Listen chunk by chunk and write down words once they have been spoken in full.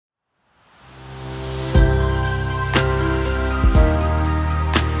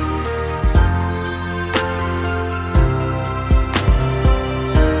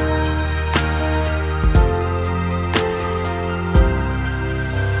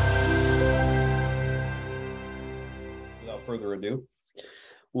without further ado,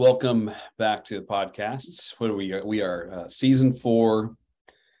 welcome back to the podcasts. What are we? We are season 4.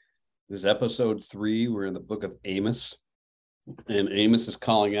 This is episode 3. We're in the book of Amos, and Amos is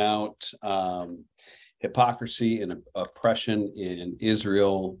calling out hypocrisy and oppression in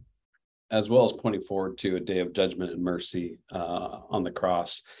Israel, as well as pointing forward to a day of judgment and mercy on the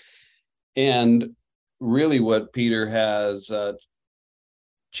cross. And really what Peter has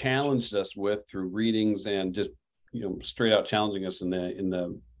challenged us with through readings and just, straight out challenging us in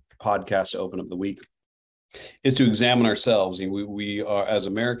the podcast to open up the week is to examine ourselves. And we are, as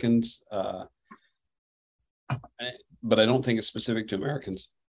Americans, but I don't think it's specific to Americans.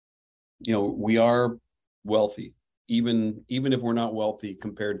 We are wealthy, even if we're not wealthy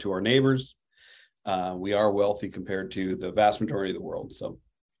compared to our neighbors. We are wealthy compared to the vast majority of the world. So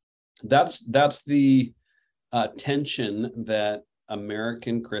that's the tension that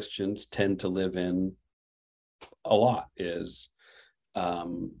American Christians tend to live in a lot. Is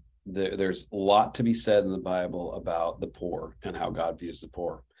there's a lot to be said in the Bible about the poor and how God views the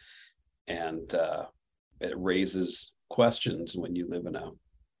poor, and it raises questions when you live in a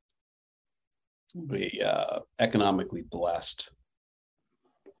economically blessed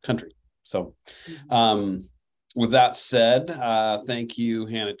country. So with that said, thank you,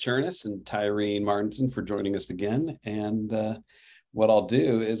 Hannah Chernus and Tyrean Martinson, for joining us again. And what I'll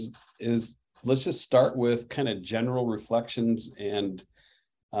do is let's just start with kind of general reflections and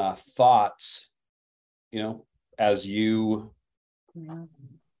thoughts, as you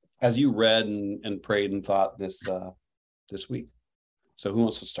read and prayed and thought this week. So who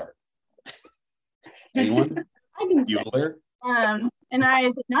wants to start? Anyone? I can start. And I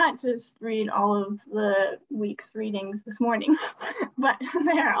did not just read all of the week's readings this morning, but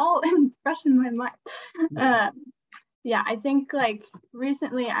they're all fresh in my mind. I think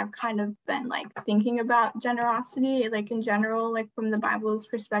recently I've kind of been thinking about generosity, in general, from the Bible's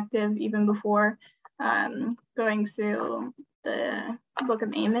perspective, even before going through the book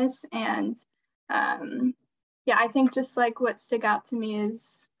of Amos. And I think just what stuck out to me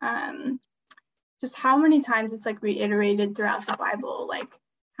is just how many times it's reiterated throughout the Bible,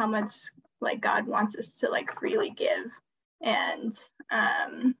 how much God wants us to freely give, and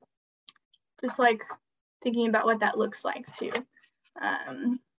just thinking about what that looks like too.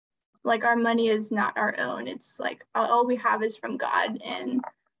 Our money is not our own. It's all we have is from God, and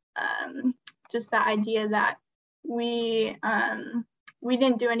just the idea that we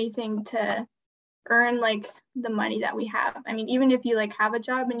didn't do anything to earn the money that we have. I mean, even if you have a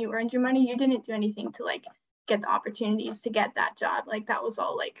job and you earned your money, you didn't do anything to get the opportunities to get that job. That was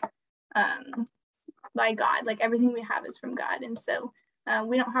all by God. Everything we have is from God, and so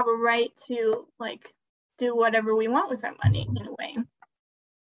we don't have a right to do whatever we want with our money in a way.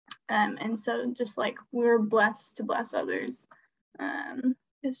 And so just we're blessed to bless others.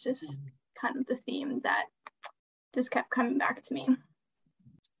 It's just kind of the theme that just kept coming back to me.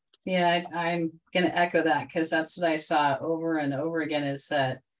 Yeah, I'm going to echo that, because that's what I saw over and over again, is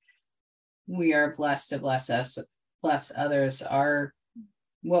that we are blessed to bless others.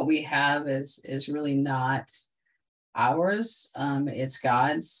 What we have is really not ours. It's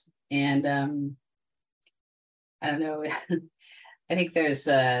God's. And I don't know. I think there's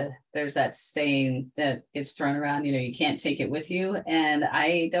that saying that gets thrown around, you can't take it with you. And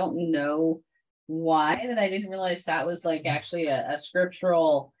I don't know why that I didn't realize that was actually a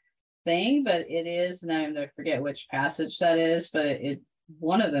scriptural thing, but it is, and I'm going to forget which passage that is, but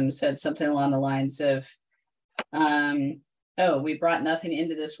one of them said something along the lines of, we brought nothing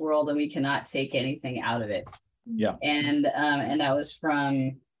into this world and we cannot take anything out of it. Yeah. And that was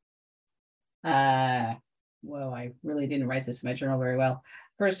from I really didn't write this in my journal very well.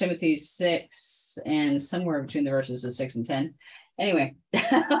 1 Timothy 6, and somewhere between the verses of 6 and 10. Anyway,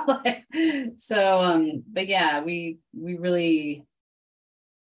 so but yeah, we really,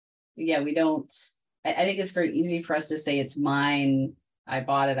 we don't. I think it's very easy for us to say it's mine, I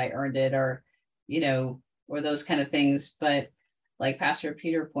bought it, I earned it, or or those kind of things. But like Pastor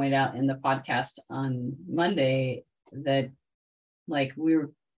Peter pointed out in the podcast on Monday, that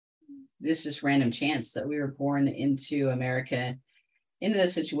this is random chance that we were born into America, into the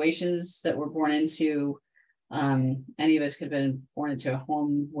situations that we're born into. Any of us could have been born into a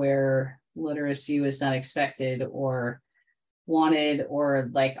home where literacy was not expected or wanted, or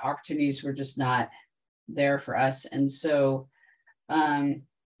opportunities were just not there for us. And so,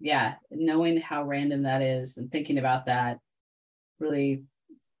 knowing how random that is and thinking about that really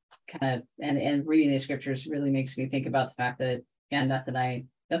kind of, and reading the scriptures really makes me think about the fact that,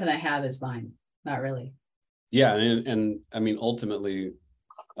 nothing I have is mine. Not really. Yeah. And I mean, ultimately,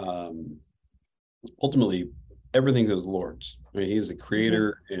 everything is Lord's. I mean, he's the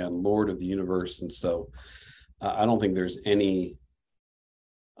creator and Lord of the universe. And so I don't think there's any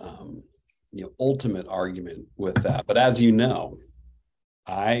ultimate argument with that. But as you know,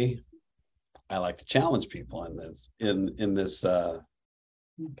 I like to challenge people in this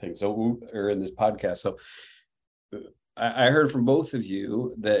thing. So, or in this podcast. So I heard from both of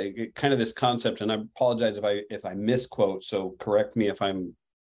you that kind of this concept, and I apologize if I misquote, so correct me if I'm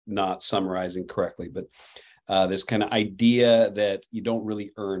not summarizing correctly, but this kind of idea that you don't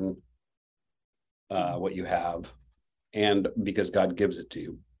really earn what you have, and because God gives it to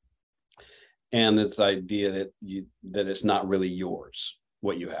you, and this idea that it's not really yours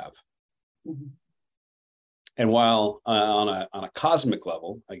what you have. Mm-hmm. And while on a cosmic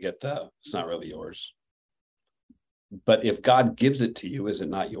level, I get that it's not really yours, but if God gives it to you, is it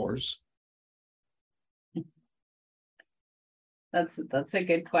not yours? That's a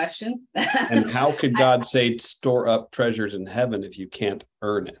good question. And how could God say store up treasures in heaven if you can't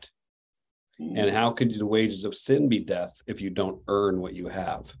earn it? And how could the wages of sin be death if you don't earn what you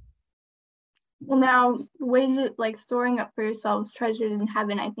have? Well, now wages, like storing up for yourselves treasures in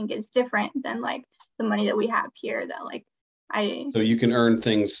heaven, I think is different than like the money that we have here. That like So you can earn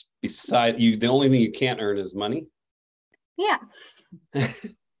things beside you. The only thing you can't earn is money. Yeah.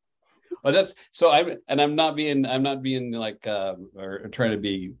 Well, that's so. I'm not being like or trying to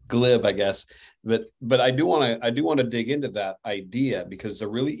be glib, I guess. But I do want to dig into that idea, because it's a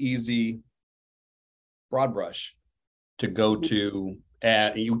really easy broad brush to go to.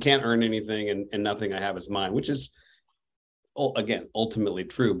 You can't earn anything, and nothing I have is mine, which is, again, ultimately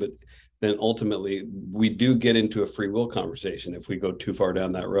true. But then ultimately we do get into a free will conversation if we go too far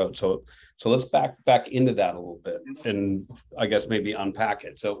down that road. So let's back into that a little bit, and I guess maybe unpack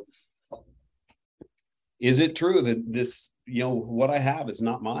it. So is it true that this, what I have is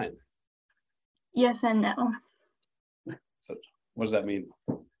not mine? Yes and no. So what does that mean?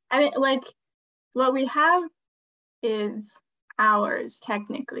 I mean, like, what we have is ours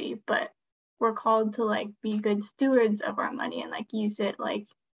technically, but we're called to like be good stewards of our money and like use it, like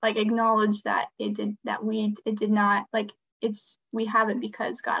acknowledge that it did not, like, we have it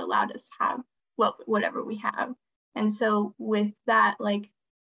because God allowed us to have whatever we have. And so with that, like,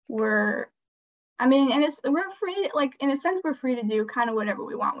 we're free, like, in a sense, we're free to do kind of whatever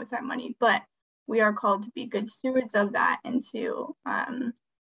we want with our money, but we are called to be good stewards of that, and to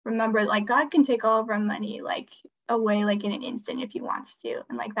remember, like, God can take all of our money, like, away, like, in an instant if he wants to,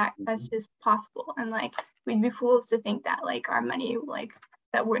 and like that's just possible. And like, we'd be fools to think that like our money, like,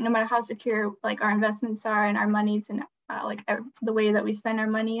 that we're, no matter how secure like our investments are and our monies and the way that we spend our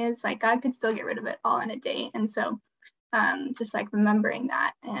money is, like, God could still get rid of it all in a day. And so just like remembering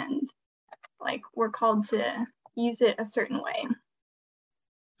that, and like we're called to use it a certain way.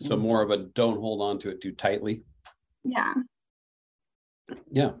 So more of a don't hold on to it too tightly. Yeah.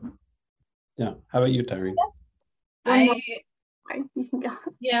 How about you, Tyrean? I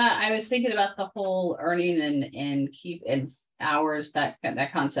was thinking about the whole earning and keep and hours, that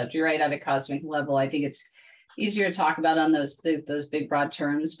concept. You're right, at a cosmic level. I think it's easier to talk about on those big broad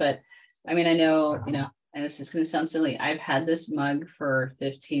terms. But I mean, I know, and this is going to sound silly, I've had this mug for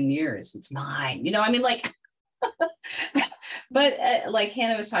 15 years. It's mine. I mean, like, but like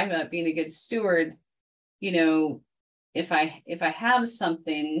Hannah was talking about being a good steward, if I have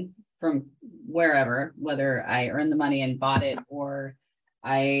something from wherever, whether I earned the money and bought it, or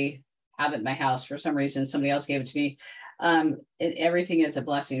I have it in my house for some reason, somebody else gave it to me, everything is a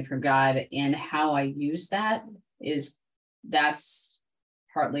blessing from God. And how I use that's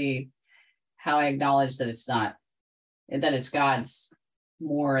partly how I acknowledge that it's God's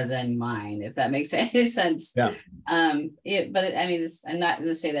more than mine, if that makes any sense. Yeah. I'm not going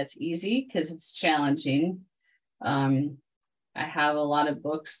to say that's easy, because it's challenging. I have a lot of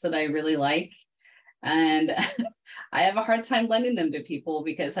books that I really like, and I have a hard time lending them to people,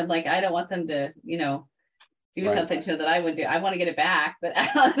 because I'm like, I don't want them to, do something to it that I would do. I want to get it back, but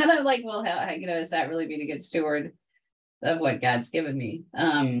then I'm like, well, is that really being a good steward of what God's given me?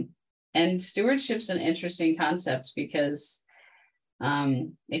 And stewardship's an interesting concept, because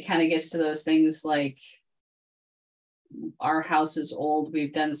it kind of gets to those things like, our house is old.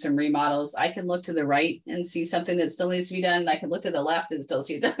 We've done some remodels. I can look to the right and see something that still needs to be done. I can look to the left and still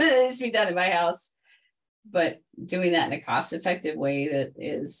see something that needs to be done in my house. But doing that in a cost-effective way that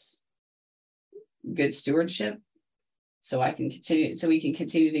is good stewardship, so we can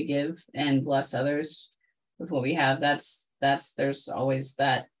continue to give and bless others with what we have. There's always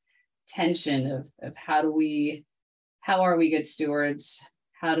that tension of how are we good stewards?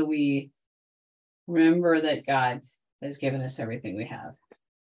 How do we remember that God has given us everything we have?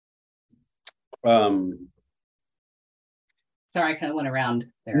 Sorry, I kind of went around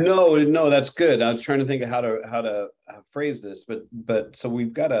there. No, that's good. I was trying to think of how to phrase this, but so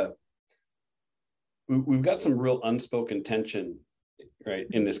we've got some real unspoken tension, right,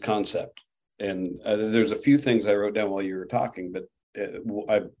 in this concept. And there's a few things I wrote down while you were talking, but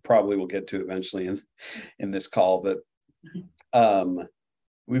I probably will get to eventually in this call. But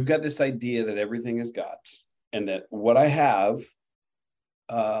we've got this idea that everything is God's, and that what I have,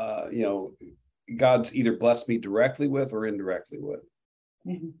 God's either blessed me directly with or indirectly with,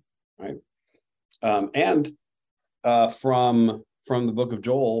 right? And from the book of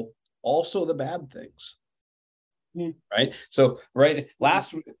Joel, also the bad things. Right. So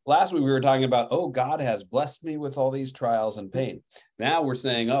last week we were talking about, oh, God has blessed me with all these trials and pain. Now we're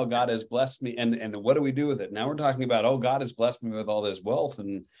saying, oh, God has blessed me, and what do we do with it? Now we're talking about, oh, God has blessed me with all this wealth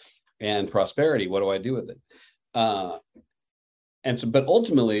and prosperity. What do I do with it? And so, but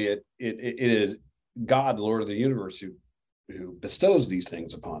ultimately it is God, the Lord of the universe, who bestows these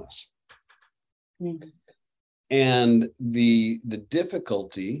things upon us. And the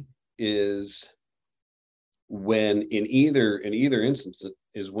difficulty is when in either instance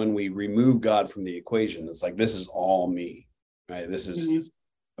is when we remove God from the equation. It's like, this is all me, right? This is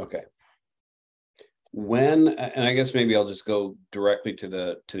okay. And I guess maybe I'll just go directly to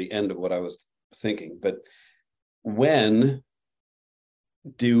the end of what I was thinking, but when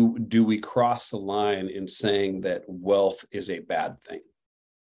do we cross the line in saying that wealth is a bad thing?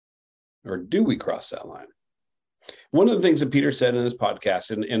 Or do we cross that line? One of the things that Peter said in his podcast,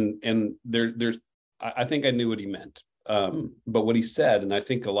 and there's I think I knew what he meant. But what he said, and I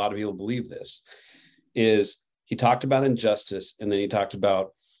think a lot of people believe this, is he talked about injustice, and then he talked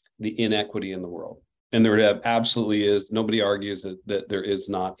about the inequity in the world. And there absolutely is. Nobody argues that there is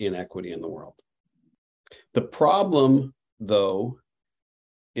not inequity in the world. The problem, though,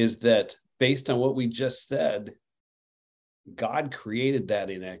 is that based on what we just said, God created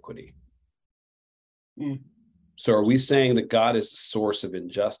that inequity. So are we saying that God is the source of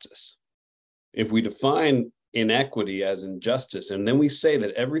injustice? If we define inequity as injustice, and then we say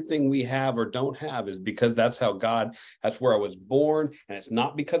that everything we have or don't have is because that's where I was born, and it's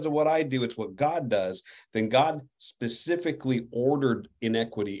not because of what I do, it's what God does, then God specifically ordered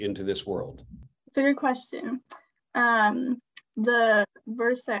inequity into this world. It's a good question. The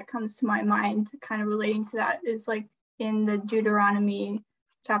verse that comes to my mind kind of relating to that is like in the Deuteronomy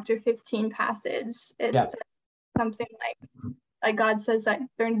chapter 15 passage. It's something like God says that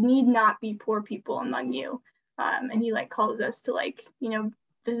there need not be poor people among you. And he calls us to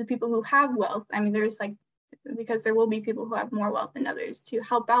the people who have wealth. I mean, there's because there will be people who have more wealth than others, to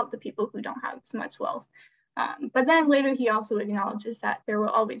help out the people who don't have as much wealth. But then later he also acknowledges that there will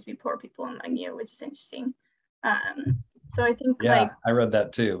always be poor people among you, which is interesting. So I think I read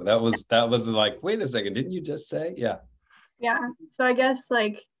that too. That was wait a second, didn't you just say? Yeah. So I guess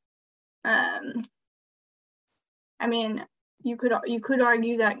I mean, you could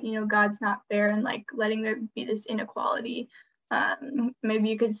argue that God's not fair and letting there be this inequality. Maybe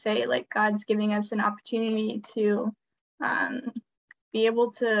you could say God's giving us an opportunity to be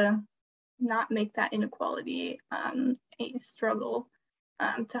able to not make that inequality a struggle,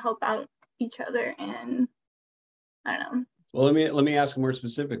 to help out each other. And I don't know. Well, let me ask more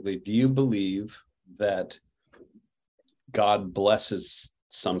specifically. Do you believe that God blesses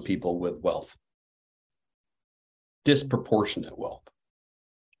some people with wealth? Disproportionate wealth?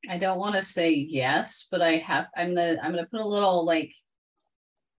 I don't want to say yes, but I'm gonna put a little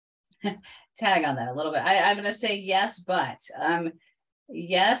tag on that a little bit. I'm gonna say yes, but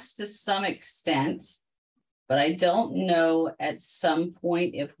yes to some extent, but I don't know at some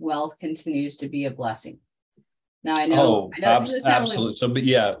point if wealth continues to be a blessing. Now I know, absolutely. So, but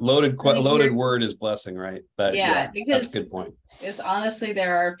loaded word is blessing, right? But because that's a good point. It's honestly,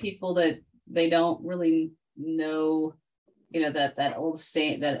 there are people that they don't really know, that old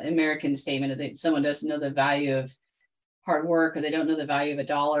that American statement that someone doesn't know the value of hard work, or they don't know the value of a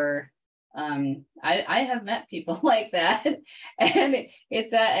dollar. I have met people like that, and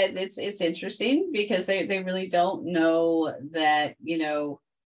it's interesting because they really don't know that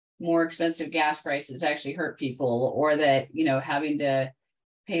more expensive gas prices actually hurt people, or that having to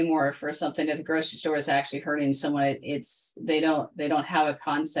pay more for something at the grocery store is actually hurting someone. They don't have a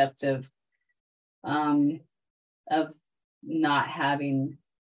concept of not having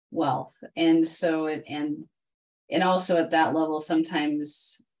wealth. And so and also at that level,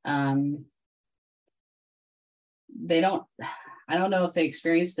 sometimes I don't know if they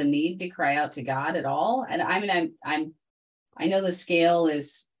experience the need to cry out to God at all. And I mean, I know the scale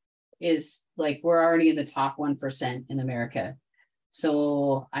is we're already in the top 1% in America.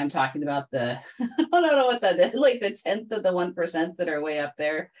 So I'm talking about I don't know what that is, like the 10th of the 1% that are way up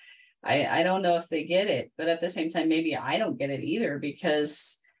there. I don't know if they get it, but at the same time, maybe I don't get it either,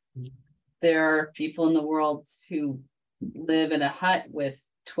 because there are people in the world who live in a hut with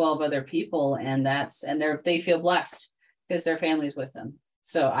 12 other people, and they feel blessed because their family's with them.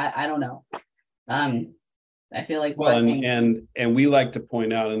 So I don't know. I feel like blessing. And we like to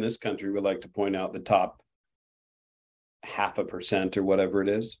point out, in this country, we like to point out the top 0.5% or whatever it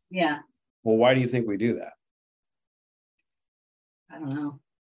is. Yeah. Well, why do you think we do that? I don't know.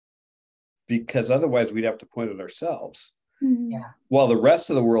 Because otherwise we'd have to point at ourselves. Yeah. While the rest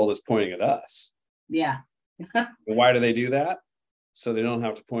of the world is pointing at us. Yeah. Why do they do that? So they don't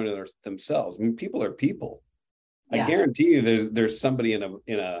have to point at themselves. I mean, people are people. Yeah. I guarantee you there's somebody in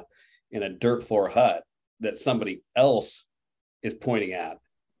a dirt floor hut that somebody else is pointing at.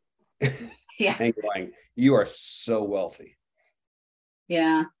 Yeah. And going, you are so wealthy.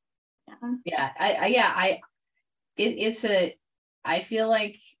 Yeah. Yeah. I feel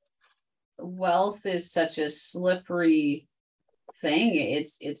like wealth is such a slippery thing.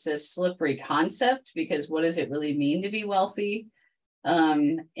 It's a slippery concept, because what does it really mean to be wealthy?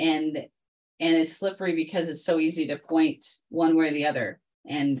 And it's slippery because it's so easy to point one way or the other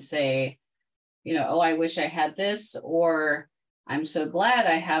and say, oh, I wish I had this, or I'm so glad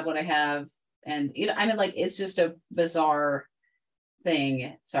I have what I have. And, I mean, like, it's just a bizarre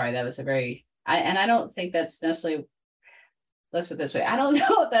thing. Sorry, that was I don't think that's necessarily, let's put it this way, I don't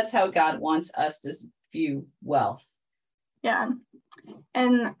know if that's how God wants us to view wealth. Yeah.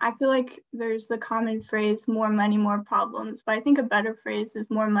 And I feel like there's the common phrase, more money, more problems. But I think a better phrase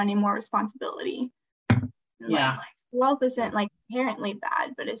is more money, more responsibility. Yeah. Like, wealth isn't like inherently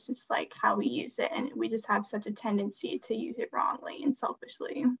bad, but it's just like how we use it. And we just have such a tendency to use it wrongly and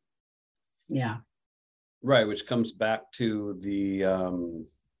selfishly. Yeah. Right. Which comes back to the,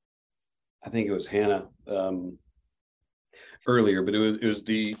 I think it was Hannah earlier, but it was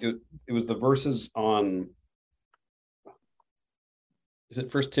the verses on, is it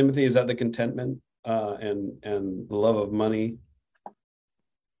First Timothy? Is that the contentment and the love of money?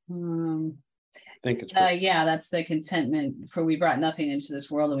 I think it's yeah, that's the contentment, for we brought nothing into this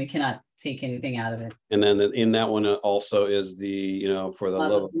world and we cannot take anything out of it. And then in that one also is the, for the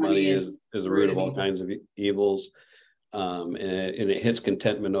love of money is a root of all kinds of evils. And it hits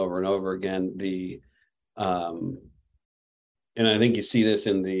contentment over and over again. And I think you see this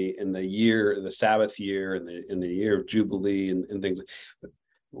in the year, the Sabbath year, and in the year of Jubilee and things.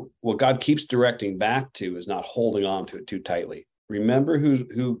 What God keeps directing back to is not holding on to it too tightly. Remember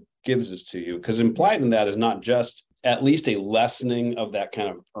who gives this to you, because implied in that is not just at least a lessening of that kind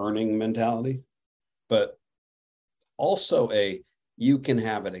of earning mentality, but also you can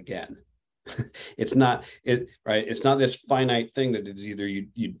have it again. It's not this finite thing that is either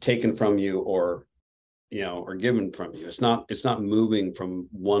you taken from you or given from you. It's not moving from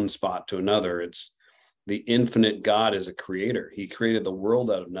one spot to another. It's the infinite God is a creator. He created the world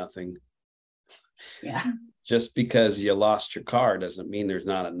out of nothing. Yeah. Just because you lost your car doesn't mean there's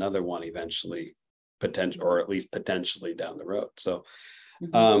not another one eventually, or at least potentially down the road. So,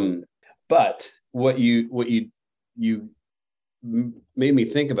 but what you made me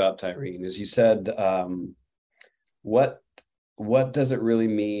think about, Tyrean, is you said, what does it really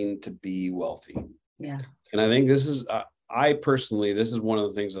mean to be wealthy? Yeah. And I think this is, this is one of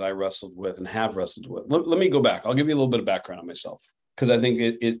the things that I wrestled with and have wrestled with. Let me go back. I'll give you a little bit of background on myself, because I think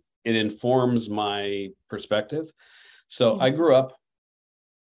it informs my perspective. So I grew up,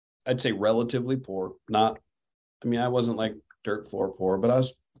 I'd say relatively poor. I wasn't like dirt floor poor, but I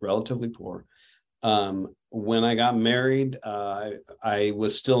was relatively poor. When I got married, I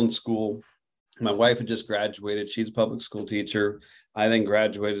was still in school. My wife had just graduated. She's a public school teacher. I then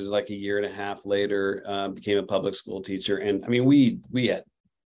graduated like a year and a half later, became a public school teacher. And I mean, we had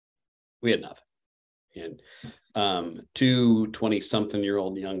nothing. And 2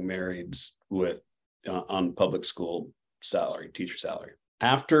 20-something-year-old young marrieds with on public school teacher salary.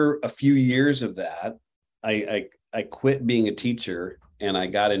 After a few years of that, I quit being a teacher and I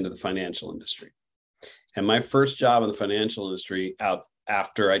got into the financial industry. And my first job in the financial industry,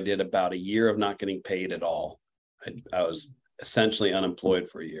 after I did about a year of not getting paid at all, I was essentially unemployed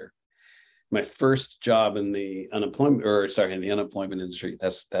for a year. My first job in the unemployment industry,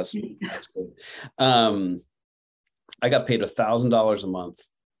 that's good. I got paid $1,000 a month,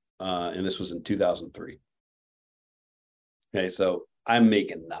 and this was in 2003. Okay, so I'm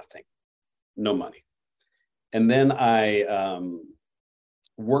making nothing, no money. And then I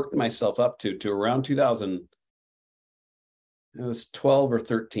worked myself up to around 2000. It was 12 or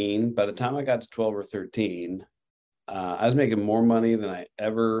 13. By the time I got to 12 or 13, I was making more money than I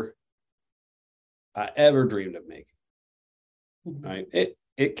ever dreamed of making. Right?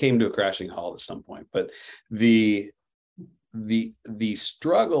 It came to a crashing halt at some point, but the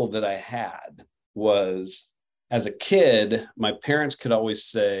struggle that I had was, as a kid, my parents could always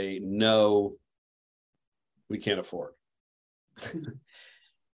say, no, we can't afford.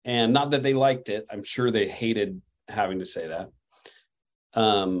 And not that they liked it. I'm sure they hated having to say that.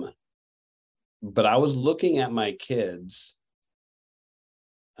 But I was looking at my kids,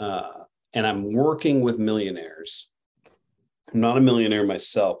 and I'm working with millionaires. I'm not a millionaire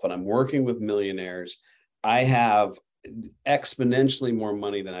myself, but I'm working with millionaires. I have exponentially more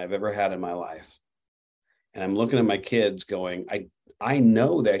money than I've ever had in my life. And I'm looking at my kids going, I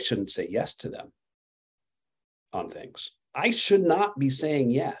know that I shouldn't say yes to them on things. I should not be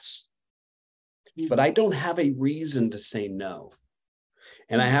saying yes, but I don't have a reason to say no.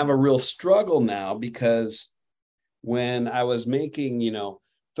 And I have a real struggle now, because when I was making,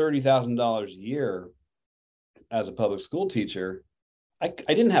 $30,000 a year as a public school teacher, I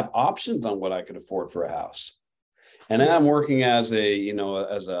didn't have options on what I could afford for a house. And then I'm working as a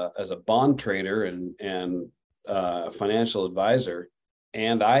bond trader and financial advisor,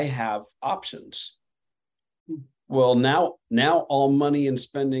 and I have options. Well, now all money and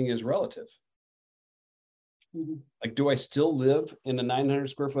spending is relative. Like, do I still live in a 900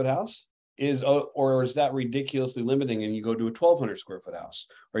 square foot house? Or is that ridiculously limiting, and you go to a 1,200 square foot house,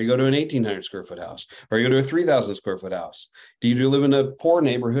 or you go to an 1,800 square foot house, or you go to a 3,000 square foot house? Do you live in a poor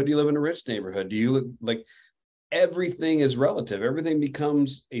neighborhood? Do you live in a rich neighborhood? Do you live, like, everything is relative. Everything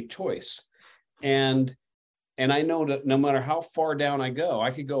becomes a choice. And I know that no matter how far down I go,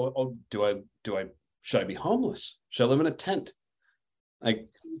 I could go, oh, should I be homeless? Should I live in a tent? Like,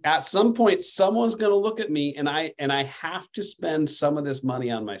 at some point, someone's going to look at me, and I have to spend some of this money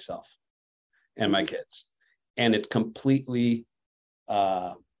on myself and my kids. And it's completely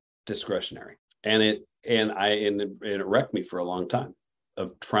discretionary. And it wrecked me for a long time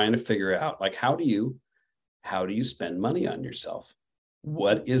of trying to figure out, like, how do you spend money on yourself?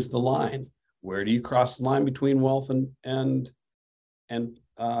 What is the line? Where do you cross the line between wealth and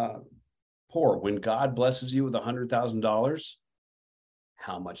poor? When God blesses you with $100,000,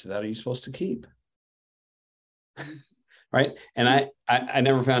 how much of that are you supposed to keep? Right? And I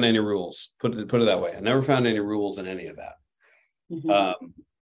never found any rules. Put it that way. I never found any rules in any of that.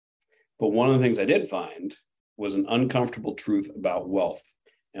 But one of the things I did find was an uncomfortable truth about wealth,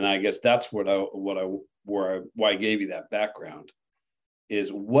 and I guess that's why I gave you that background.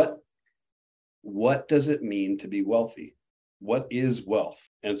 Is what does it mean to be wealthy? What is wealth?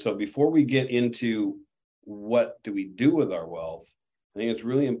 And so before we get into what do we do with our wealth, I think it's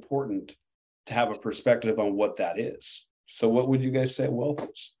really important to have a perspective on what that is. So what would you guys say wealth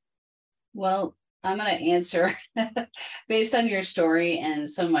is? Well, I'm going to answer based on your story and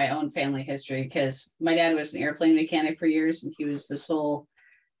some of my own family history, because my dad was an airplane mechanic for years, and he was the sole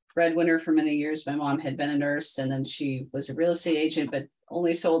breadwinner for many years. My mom had been a nurse, and then she was a real estate agent, but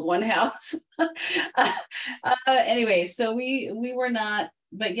only sold one house. Anyway, so we were not,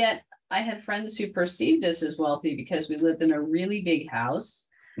 but yet I had friends who perceived us as wealthy because we lived in a really big house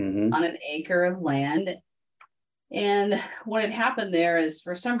on an acre of land. And what had happened there is,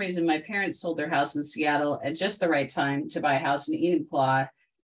 for some reason, my parents sold their house in Seattle at just the right time to buy a house in Enumclaw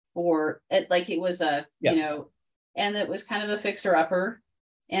for it. Like, it was and it was kind of a fixer upper,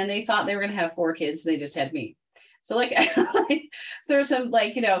 and they thought they were going to have 4 kids. They just had me. So like there were some,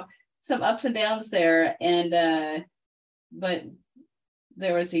 some ups and downs there. And, but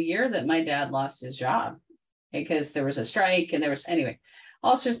there was a year that my dad lost his job because there was a strike, and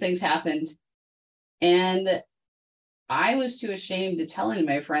all sorts of things happened. And I was too ashamed to tell any of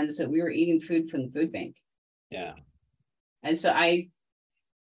my friends that we were eating food from the food bank. Yeah. And so I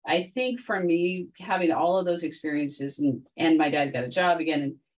think for me, having all of those experiences, and my dad got a job again,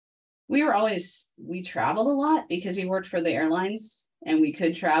 and we traveled a lot because he worked for the airlines, and we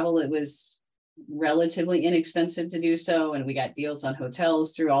could travel. It was relatively inexpensive to do so, and we got deals on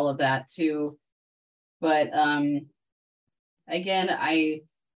hotels through all of that too. But again,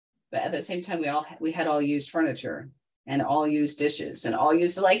 but at the same time, we had all used furniture and all used dishes and all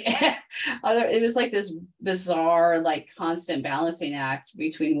used it was like this bizarre, constant balancing act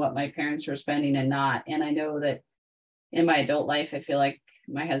between what my parents were spending and not. And I know that in my adult life, I feel like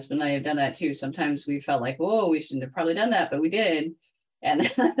my husband and I have done that too. Sometimes we felt like, whoa, we shouldn't have probably done that, but we did. And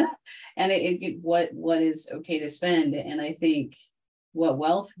what is okay to spend. And I think what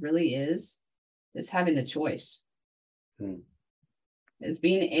wealth really is having the choice. Is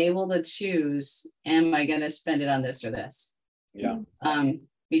being able to choose, am I going to spend it on this or this? Yeah.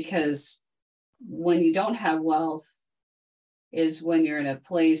 Because when you don't have wealth, is when you're in a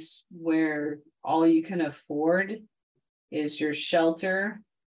place where all you can afford is your shelter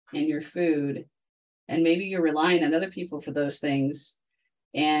and your food, and maybe you're relying on other people for those things,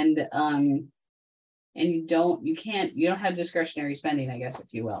 and you don't have discretionary spending, I guess,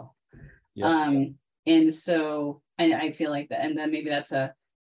 if you will. Yeah. And so I feel like that, and then maybe that's a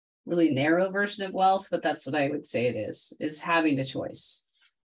really narrow version of wealth, but that's what I would say it is having a choice,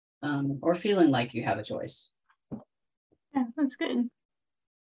 or feeling like you have a choice. Yeah, that's good.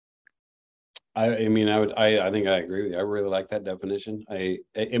 I think I agree with you. I really like that definition.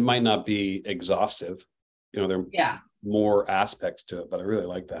 It might not be exhaustive, there are more aspects to it, but I really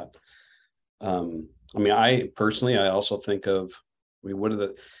like that. I also think of, what are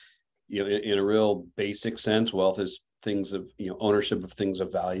the, in a real basic sense, wealth is things of, ownership of things of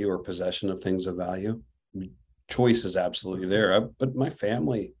value or possession of things of value. Choice is absolutely there, but my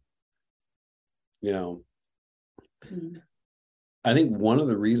family, I think one of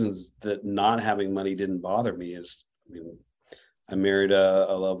the reasons that not having money didn't bother me is, I married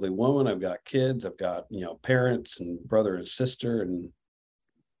a lovely woman. I've got kids. I've got, parents and brother and sister, and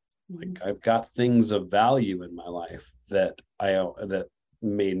I've got things of value in my life that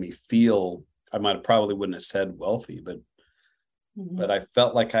made me feel, probably wouldn't have said wealthy, but I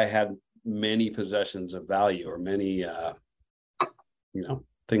felt like I had many possessions of value, or many,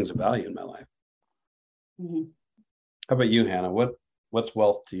 things of value in my life. Mm-hmm. How about you, Hannah? What's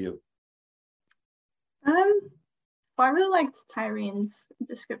wealth to you? Well, I really liked Tyrian's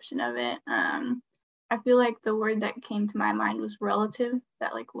description of it. I feel like the word that came to my mind was relative,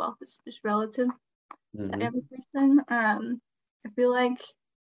 that like wealth is just relative to every person. I feel like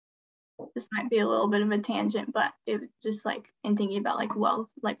this might be a little bit of a tangent, but it just like in thinking about like wealth,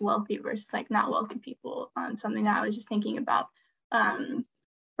 like wealthy versus like not wealthy people, something that I was just thinking about.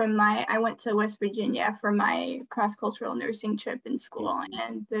 I went to West Virginia for my cross-cultural nursing trip in school,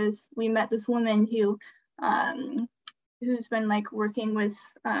 and we met this woman who's been like working with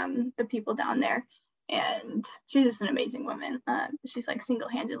the people down there, and she's just an amazing woman. She's like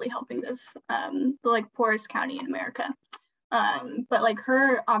single-handedly helping the like poorest county in America. But like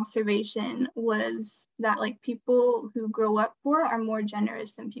her observation was that like people who grow up poor are more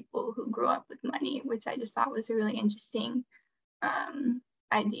generous than people who grow up with money, which I just thought was a really interesting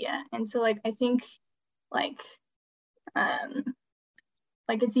idea. And so like I think like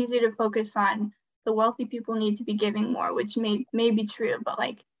it's easy to focus on the wealthy people need to be giving more, which may be true, but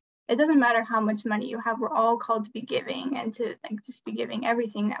like it doesn't matter how much money you have. We're all called to be giving, and to like just be giving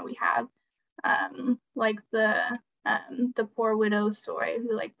everything that we have. Like the poor widow story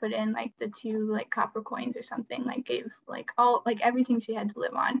who like put in like the 2 like copper coins or something, like gave like all like everything she had to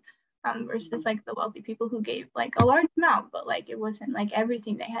live on, versus like the wealthy people who gave like a large amount, but like it wasn't like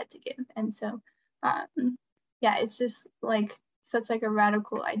everything they had to give. And so it's just like such like a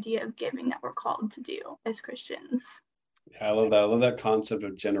radical idea of giving that we're called to do as Christians. Yeah, I love that. I love that concept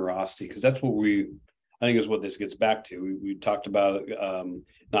of generosity, because that's what I think is what this gets back to. We talked about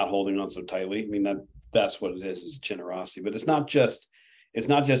not holding on so tightly. I mean, that's what it is generosity. But it's not just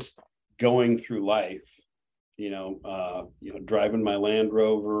going through life, driving my Land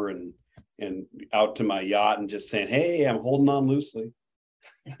Rover and out to my yacht and just saying, hey, I'm holding on loosely.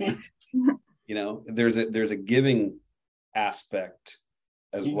 There's a giving aspect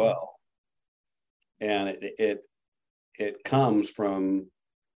as well. And it comes from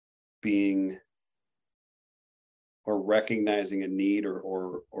being or recognizing a need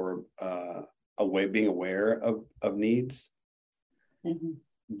or being aware of needs. Mm-hmm.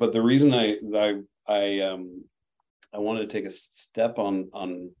 But the reason I wanted to take a step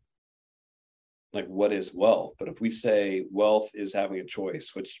on like what is wealth, but if we say wealth is having a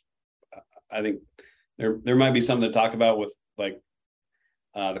choice, which I think there might be something to talk about with like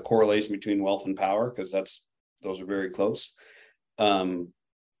the correlation between wealth and power, because those are very close.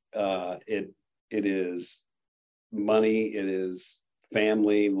 It is money, it is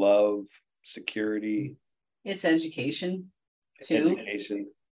family, love, security. It's education too. Education.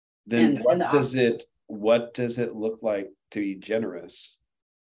 Then what does it look like to be generous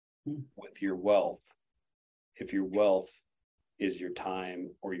with your wealth? If your wealth is your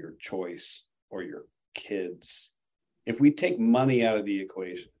time or your choice or your kids. If we take money out of the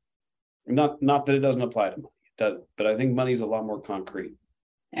equation, not that it doesn't apply to money, it does, but I think money is a lot more concrete.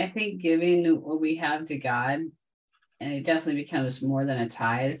 I think giving what we have to God, and it definitely becomes more than a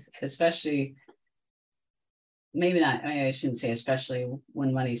tithe, especially, maybe not, I shouldn't say especially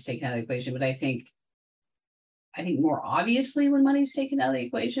when money's taken out of the equation, but I think more obviously when money's taken out of the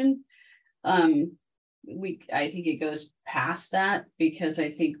equation, I think it goes past that, because I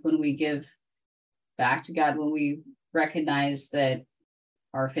think when we give back to God, when we recognize that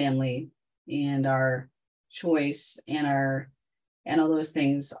our family and our choice and all those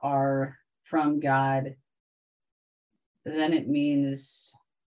things are from God, then it means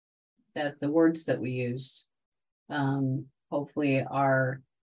that the words that we use hopefully are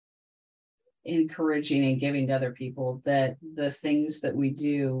encouraging and giving to other people, that the things that we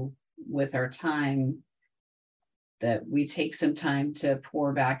do with our time, that we take some time to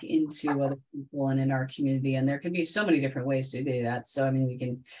pour back into other people and in our community. And there can be so many different ways to do that. So, I mean, you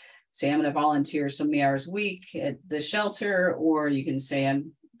can say, I'm going to volunteer so many hours a week at the shelter, or you can say,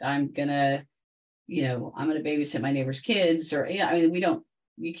 I'm going to, I'm going to babysit my neighbor's kids, or, I mean,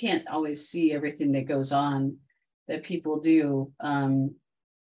 you can't always see everything that goes on that people do.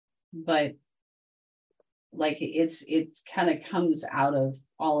 But like, it kind of comes out of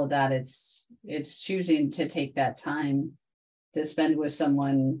all of that. It's choosing to take that time to spend with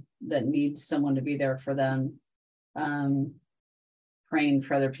someone that needs someone to be there for them, praying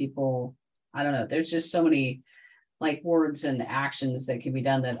for other people. I don't know. There's just so many like words and actions that can be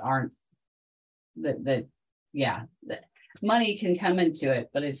done that aren't that money can come into it,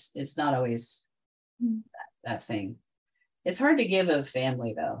 but it's not always that thing. It's hard to give of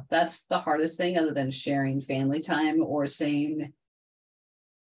family, though. That's the hardest thing, other than sharing family time or saying,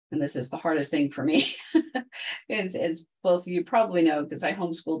 and this is the hardest thing for me. It's both, you probably know, because I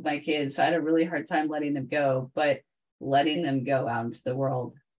homeschooled my kids, so I had a really hard time letting them go, but letting them go out into the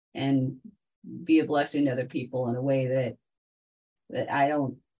world and be a blessing to other people in a way that I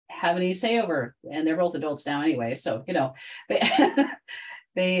don't have any say over. And they're both adults now anyway, so they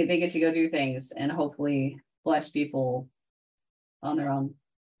they get to go do things and hopefully bless people on their own.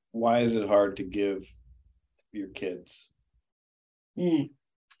 Why is it hard to give your kids? I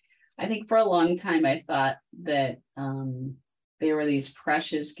think for a long time I thought that they were these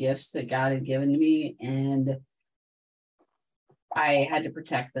precious gifts that God had given to me, and I had to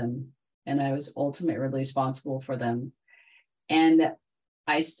protect them, and I was ultimately responsible for them. And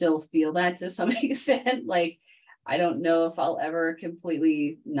I still feel that to some extent. Like, I don't know if I'll ever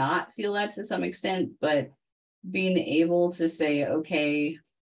completely not feel that to some extent, but being able to say, okay,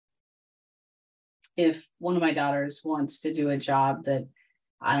 if one of my daughters wants to do a job that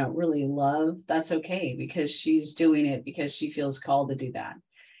I don't really love, that's okay, because she's doing it because she feels called to do that.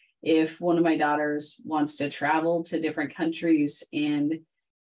 If one of my daughters wants to travel to different countries and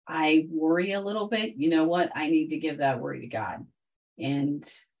I worry a little bit, you know what? I need to give that worry to God and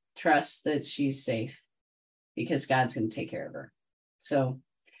trust that she's safe, because God's going to take care of her. So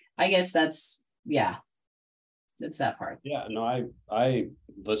I guess that's that part. Yeah, no, I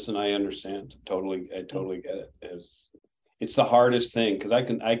listen, I understand totally. I totally get it. It's the hardest thing, because I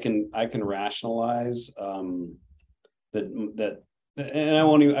can rationalize that, and I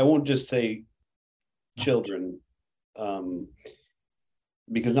won't just say children,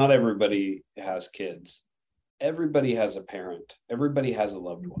 because not everybody has kids. Everybody has a parent. Everybody has a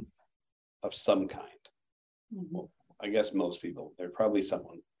loved one of some kind. Well, I guess most people. There's probably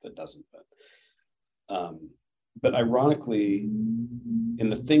someone that doesn't, but ironically, in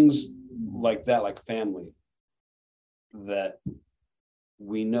the things like that, like family, that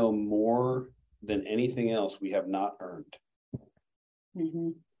we know more than anything else we have not earned.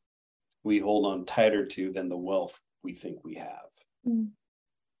 We hold on tighter to than the wealth we think we have.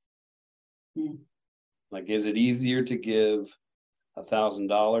 Like, is it easier to give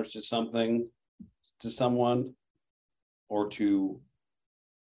 $1,000 to someone, or to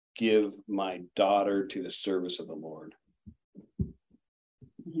give my daughter to the service of the Lord?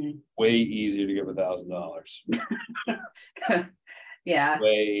 Way easier to give $1,000. Yeah.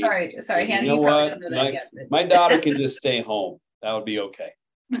 Way, sorry, Hannah. You know what? My daughter can just stay home. That would be okay.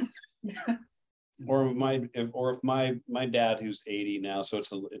 Or if my dad, who's 80 now, so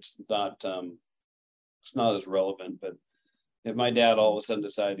it's not as relevant. But if my dad all of a sudden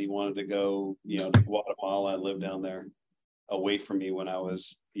decided he wanted to go, to Guatemala and live down there away from me when I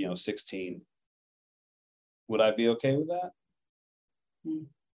was, 16, would I be okay with that?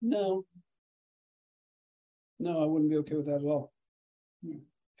 No, I wouldn't be okay with that at all.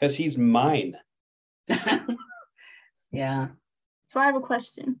 Because he's mine. Yeah. So I have a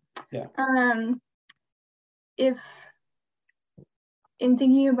question. Yeah. If in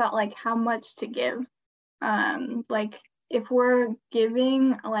thinking about like how much to give, like if we're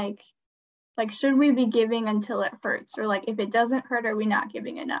giving, like should we be giving until it hurts, or like if it doesn't hurt, are we not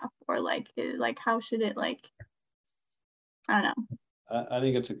giving enough, or like how should it, like, I don't know. I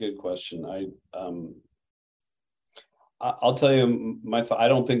think it's a good question. I'll tell you my I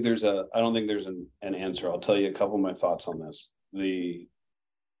don't think there's an answer. I'll tell you a couple of my thoughts on this. The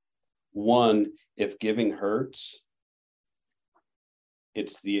one, if giving hurts,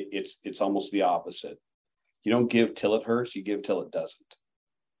 it's almost the opposite. You don't give till it hurts, you give till it doesn't.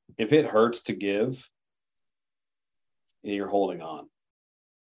 If it hurts to give, you're holding on.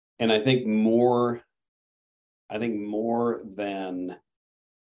 And I think more than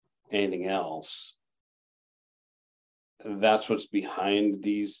anything else, that's what's behind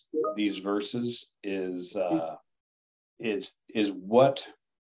these verses is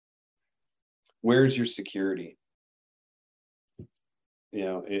where's your security?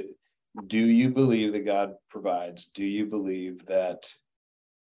 Do you believe that God provides? Do you believe that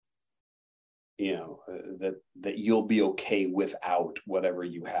that you'll be okay without whatever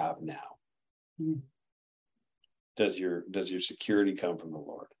you have now? Mm-hmm. Does your security come from the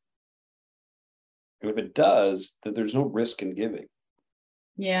Lord? And if it does, then there's no risk in giving.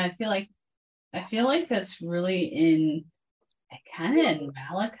 Yeah, I feel like that's really in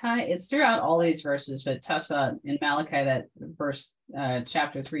Malachi. It's throughout all these verses, but it talks about in Malachi, that verse,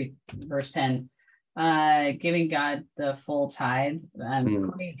 chapter 3, verse 10, giving God the full tithe,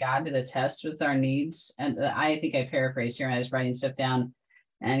 putting God to the test with our needs. And I think I paraphrased here, and I was writing stuff down,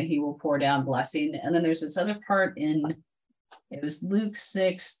 and he will pour down blessing. And then there's this other part it was Luke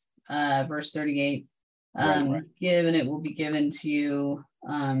 6, verse 38, right. Give and it will be given to you.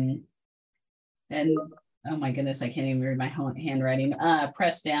 And oh my goodness, I can't even read my handwriting.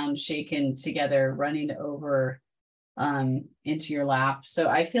 Pressed down, shaken together, running over into your lap. So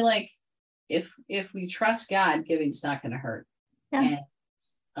I feel like if we trust God, giving's not going to hurt. Yeah.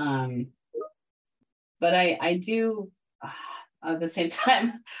 And, but I do, at the same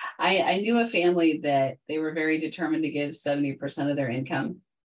time, I knew a family that they were very determined to give 70% of their income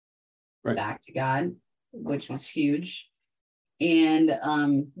back to God, which was huge. And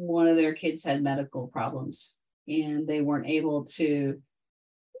one of their kids had medical problems, and they weren't able to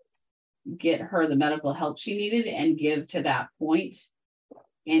get her the medical help she needed and give to that point.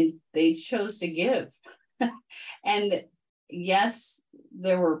 And they chose to give. And yes,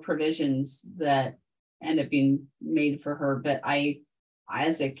 there were provisions that ended up being made for her, but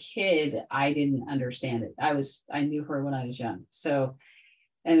as a kid, I didn't understand it. I knew her when I was young. So,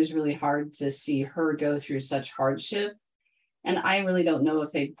 and it was really hard to see her go through such hardship. And I really don't know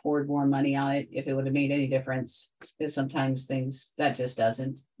if they poured more money on it, if it would have made any difference, because sometimes things that just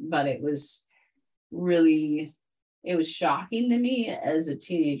doesn't. But it was shocking to me as a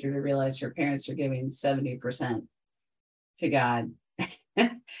teenager to realize her parents are giving 70% to God.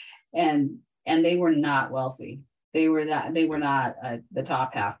 and they were not wealthy. They were not the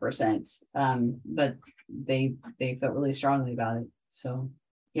top 0.5%. But they felt really strongly about it. So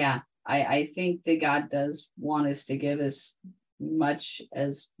yeah. I think that God does want us to give as much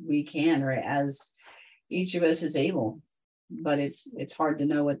as we can, or as each of us is able. But it's hard to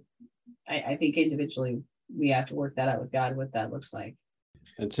know what I think individually we have to work that out with God, what that looks like.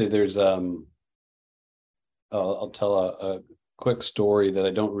 I'd say there's I'll tell a quick story that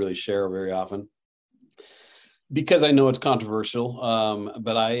I don't really share very often because I know it's controversial.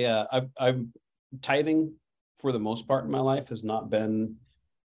 But I'm tithing for the most part in my life has not been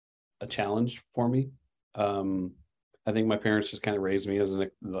a challenge for me. I think my parents just kind of raised me as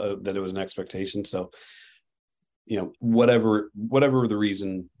that it was an expectation. So, whatever the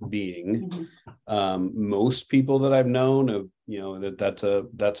reason being, most people that I've known that's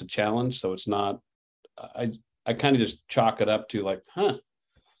a challenge. So it's not, I kind of just chalk it up to like, I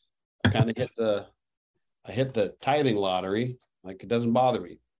kind of hit the tithing lottery. Like, it doesn't bother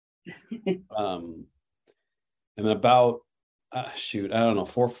me. And about, I don't know,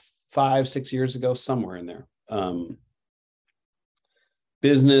 4, 5, 6 years ago, somewhere in there,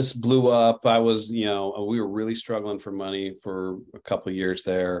 business blew up. I was, we were really struggling for money for a couple of years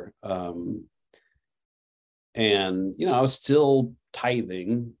there. And, I was still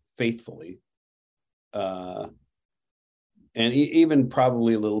tithing faithfully. And even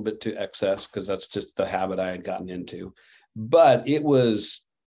probably a little bit to excess, because that's just the habit I had gotten into. But it was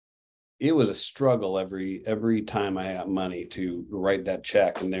a struggle every time I got money to write that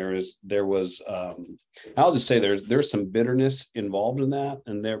check. And there was I'll just say there's some bitterness involved in that,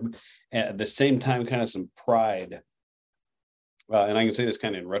 and there at the same time kind of some pride. And I can say this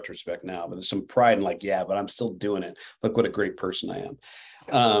kind of in retrospect now, but there's some pride in like, yeah, but I'm still doing it. Look what a great person I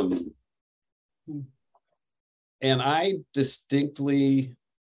am. And I distinctly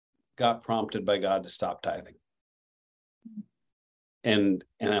got prompted by God to stop tithing. And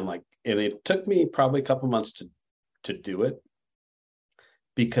I'm like, and it took me probably a couple months to do it,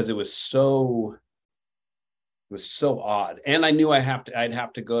 because it was so odd. And I knew I'd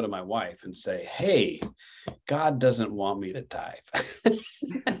have to go to my wife and say, hey, God doesn't want me to tithe.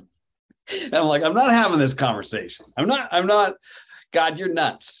 And I'm like, I'm not having this conversation. I'm not, God, you're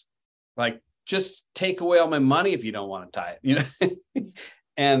nuts. Like, just take away all my money if you don't want to tithe, you know?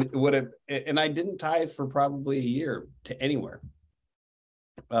 And I didn't tithe for probably a year to anywhere.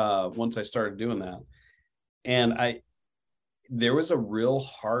 Once I started doing that. And there was a real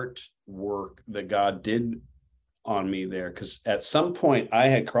heart work that God did on me there, because at some point I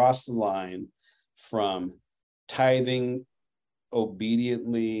had crossed the line from tithing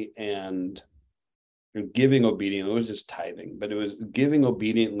obediently and giving obediently. It was just tithing, but it was giving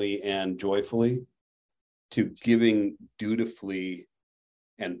obediently and joyfully to giving dutifully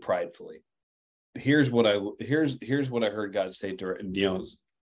and pridefully. Here's what I heard God say to her, you know,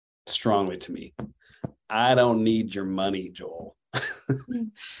 strongly to me. I don't need your money, Joel.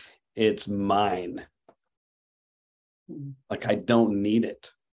 It's mine. Like, I don't need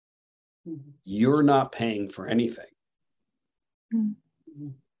it. You're not paying for anything.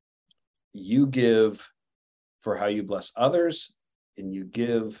 You give for how you bless others, and you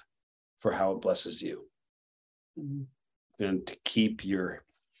give for how it blesses you. And to keep your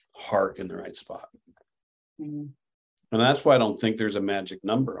heart in the right spot. And that's why I don't think there's a magic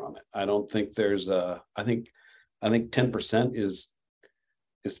number on it. I don't think there's I think 10% is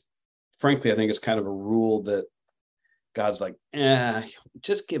frankly, I think it's kind of a rule that God's like,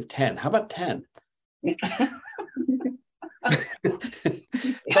 just give 10. How about 10?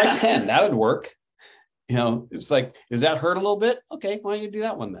 Try 10. That would work. You know, it's like, does that hurt a little bit? Okay, why don't you do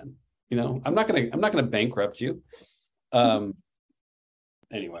that one then? You know, I'm not gonna bankrupt you.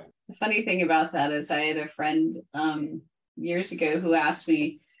 Anyway. The funny thing about that is I had a friend years ago who asked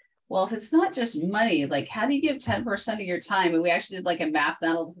me, well, if it's not just money, like, how do you give 10% of your time? And we actually did like a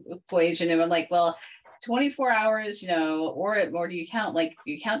mathematical equation, and we're like, well, 24 hours, you know, or do you count, like,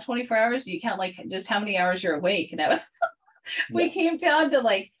 do you count 24 hours? Do you count like just how many hours you're awake? And we came down to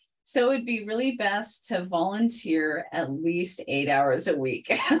like, so it'd be really best to volunteer at least 8 hours a week.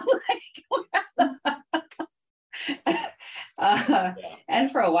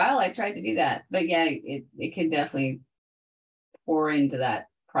 And for a while I tried to do that, but yeah, it can definitely pour into that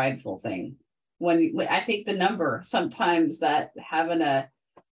prideful thing. When I think the number sometimes that having a,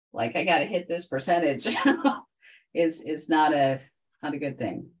 like, I got to hit this percentage is not a good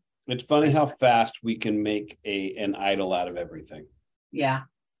thing. It's funny how fast we can make an idol out of everything. Yeah.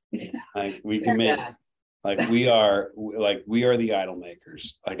 Like, we can make, like, we are the idol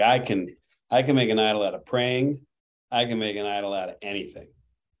makers. Like, I can make an idol out of praying. I can make an idol out of anything.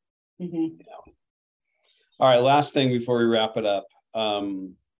 You know? All right, last thing before we wrap it up.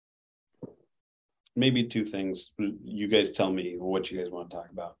 Maybe two things. You guys tell me what you guys want to talk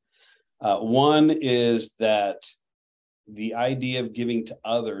about. One is that the idea of giving to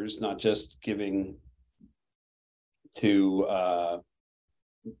others, not just giving to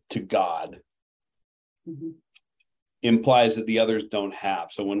God, implies that the others don't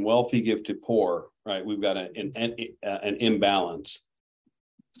have. So when wealthy give to poor, right, we've got an imbalance.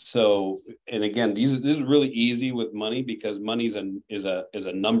 So, and again, this is really easy with money, because money is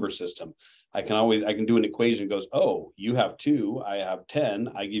a number system. I can do an equation that goes, oh, you have 2, I have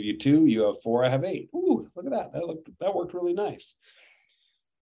 10, I give you 2, you have 4, I have 8. Ooh, look at that. That worked really nice.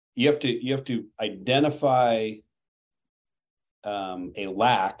 You have to identify a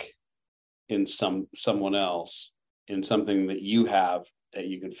lack in someone else, in something that you have, that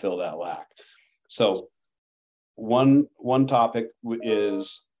you can fill that lack. So one topic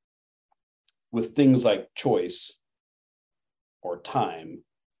is with things like choice or time.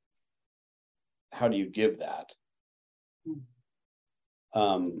 How do you give that?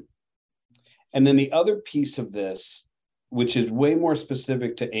 And then the other piece of this, which is way more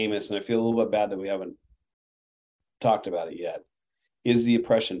specific to Amos, and I feel a little bit bad that we haven't talked about it yet, is the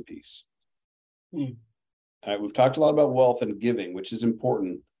oppression piece. All right, we've talked a lot about wealth and giving, which is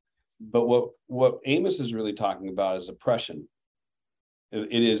important, but what Amos is really talking about is oppression.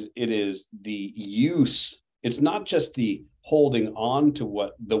 It is the use. It's not just the holding on to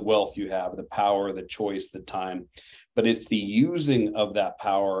what the wealth you have, the power, the choice, the time, but it's the using of that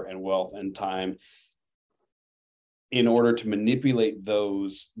power and wealth and time in order to manipulate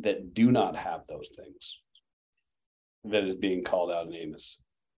those that do not have those things. That is being called out in Amos.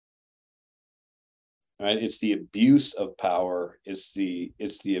 Right? It's the abuse of power. It's the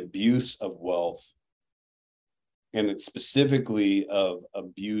abuse of wealth. And it's specifically of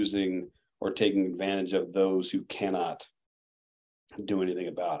abusing or taking advantage of those who cannot do anything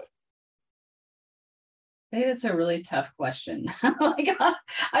about it. I think it's a really tough question. Like,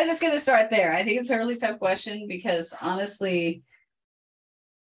 I'm just going to start there. I think it's a really tough question because honestly,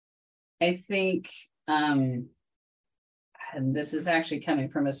 I think, and this is actually coming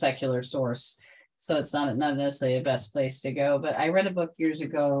from a secular source. So it's not necessarily the best place to go. But I read a book years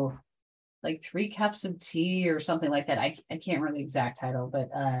ago, like 3 Cups of Tea or something like that. I can't remember the exact title,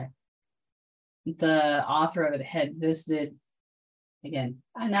 but the author of it had visited, again,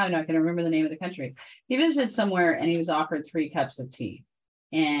 now I'm not going to remember the name of the country. He visited somewhere and he was offered 3 cups of tea.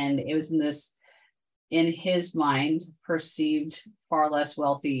 And it was in his mind, perceived far less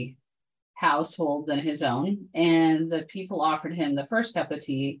wealthy household than his own. And the people offered him the first cup of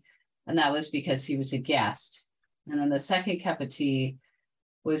tea, and that was because he was a guest. And then the second cup of tea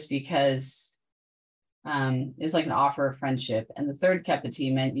was because it's like an offer of friendship. And the third cup of tea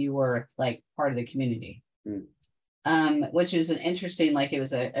meant you were like part of the community, which is an interesting, like it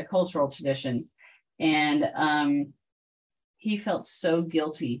was a cultural tradition. And he felt so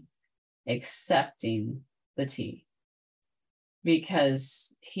guilty accepting the tea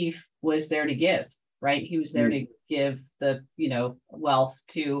because he was there to give, right? He was there to give the, wealth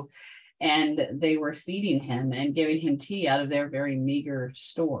to, and they were feeding him and giving him tea out of their very meager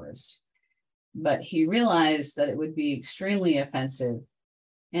stores. But he realized that it would be extremely offensive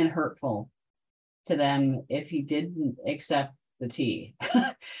and hurtful to them if he didn't accept the tea.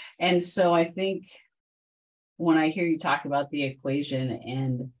 And so I think when I hear you talk about the equation,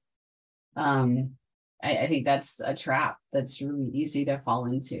 and I think that's a trap that's really easy to fall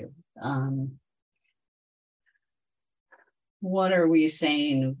into. What are we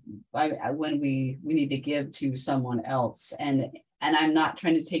saying when we need to give to someone else? And I'm not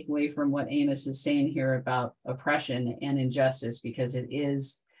trying to take away from what Amos is saying here about oppression and injustice, because it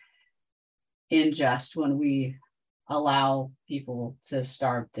is unjust when we allow people to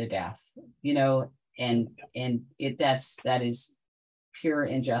starve to death, and that is pure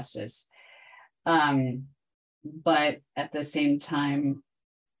injustice. But at the same time,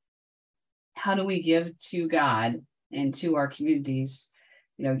 how do we give to God and to our communities,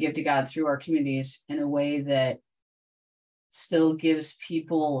 give to God through our communities in a way that still gives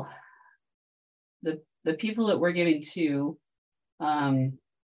people, the people that we're giving to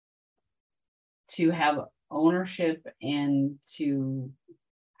have ownership and to,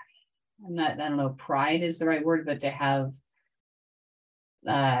 I don't know, pride is the right word, but to have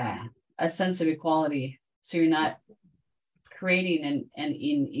a sense of equality. So you're not creating an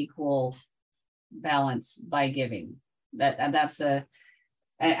unequal balance by giving. That's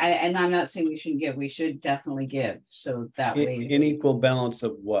and I'm not saying we shouldn't give. We should definitely give. So that way, unequal balance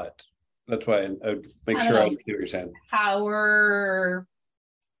of what? That's why I make sure I see what you're saying. Power,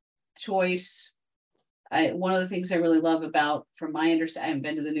 choice. One of the things I really love about, from my understanding, I haven't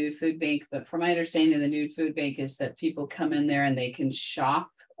been to the Nude Food Bank, but from my understanding of the Nude Food Bank is that people come in there and they can shop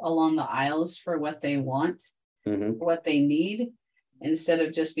along the aisles for what they want, what they need, instead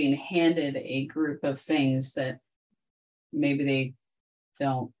of just being handed a group of things that maybe they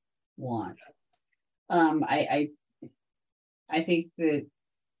don't want. I think that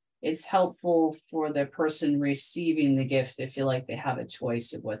it's helpful for the person receiving the gift to feel like they have a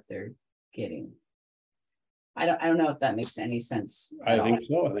choice of what they're getting. I don't know if that makes any sense. I think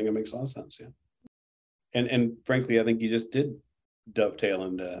so. I think it makes a lot of sense. Yeah. And frankly, I think you just did dovetail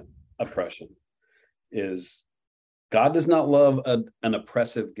into oppression. Is God does not love an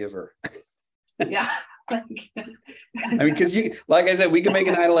oppressive giver. Yeah. I mean, because like I said, we can make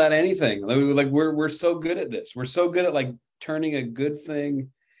an idol out of anything. Like we're so good at this. We're so good at like turning a good thing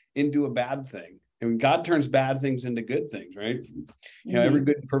into a bad thing. And God turns bad things into good things, right? Every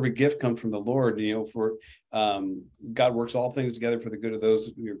good and perfect gift comes from the Lord. For God works all things together for the good of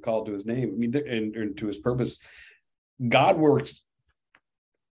those who are called to His name, and to His purpose. God works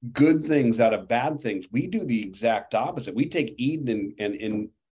good things out of bad things. We do the exact opposite. We take Eden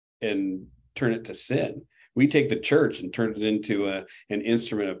and turn it to sin. We take the church and turn it into an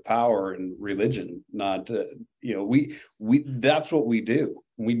instrument of power and religion. Not we that's what we do.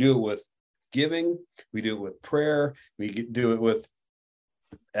 We do it with giving, we do it with prayer, we do it with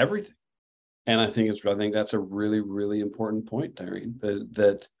everything. And I think that's a really, really important point, Tyrean,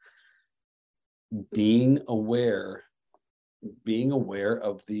 that being aware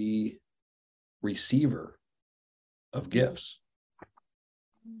of the receiver of gifts,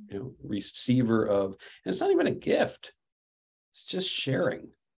 receiver of, and it's not even a gift, it's just sharing.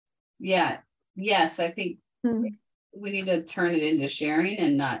 Yeah. Yes, I think we need to turn it into sharing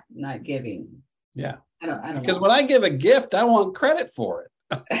and not giving. Yeah. I don't because know. when I give a gift, I want credit for it.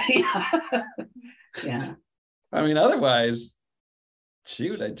 Yeah. I mean, otherwise,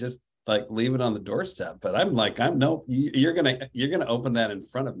 shoot, I just like leave it on the doorstep. But you're gonna open that in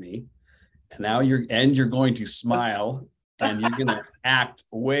front of me, and now you're going to smile, and you're gonna act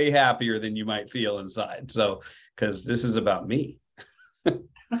way happier than you might feel inside. So, because this is about me.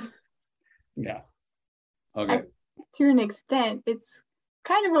 Yeah. Okay. To an extent, it's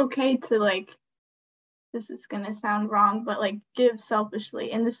kind of okay to like, this is going to sound wrong, but like give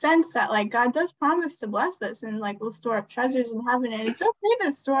selfishly, in the sense that like God does promise to bless us and like we'll store up treasures in heaven, and it's okay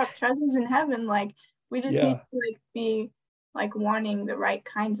to store up treasures in heaven. Like we just need to like be like wanting the right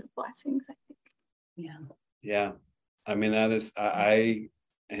kinds of blessings, I think. Yeah. I mean, that is,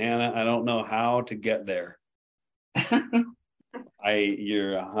 Hannah, I don't know how to get there. You're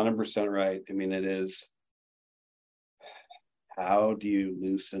 100% right. I mean, it is, how do you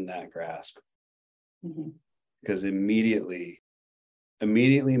loosen that grasp? Because immediately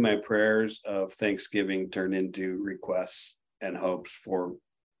my prayers of thanksgiving turn into requests and hopes for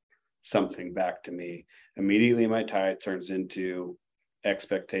something back to me. Immediately my tithe turns into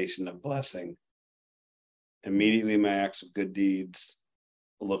expectation of blessing. Immediately my acts of good deeds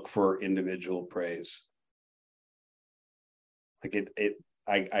look for individual praise. Like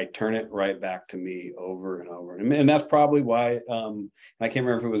I turn it right back to me over and over. And that's probably why, I can't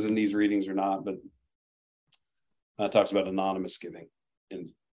remember if it was in these readings or not, but it talks about anonymous giving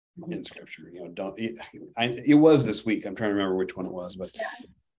in scripture. It was this week. I'm trying to remember which one it was, but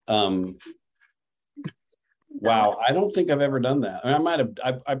wow, I don't think I've ever done that. I mean,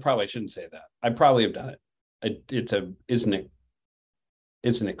 I probably shouldn't say that. I probably have done it.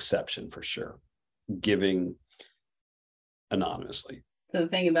 It's an exception for sure. Giving anonymously. The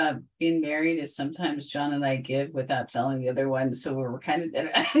thing about being married is sometimes John and I give without telling the other one, so we're kind of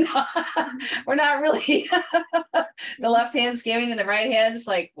we're not really the left hand's giving and the right hand's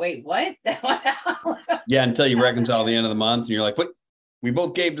like, wait, what? Yeah, until you reconcile the end of the month and you're like, what? We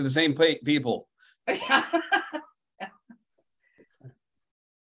both gave to the same people.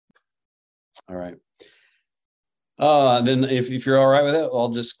 All right. Then if you're all right with it, I'll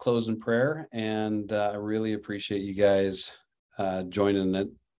just close in prayer. And I really appreciate you guys joining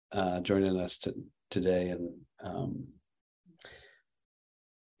us today, and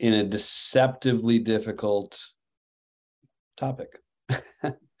in a deceptively difficult topic.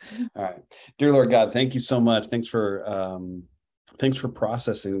 All right. Dear Lord God, thank you so much. Thanks for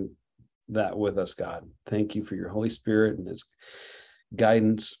processing that with us, God. Thank you for your Holy Spirit and his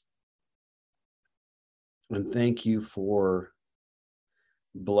guidance. And thank you for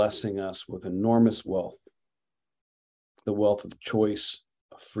blessing us with enormous wealth, the wealth of choice,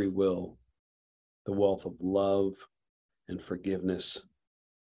 of free will, the wealth of love and forgiveness.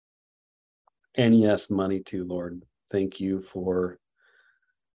 And yes, money too, Lord. Thank you for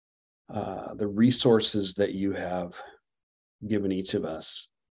the resources that you have given each of us.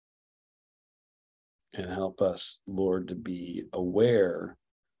 And help us, Lord, to be aware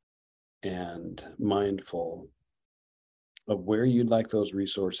and mindful of where you'd like those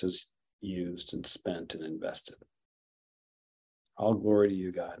resources used and spent and invested. All glory to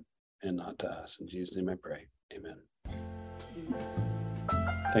you, God, and not to us. In Jesus' name I pray. Amen.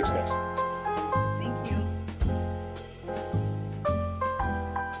 Thanks, guys.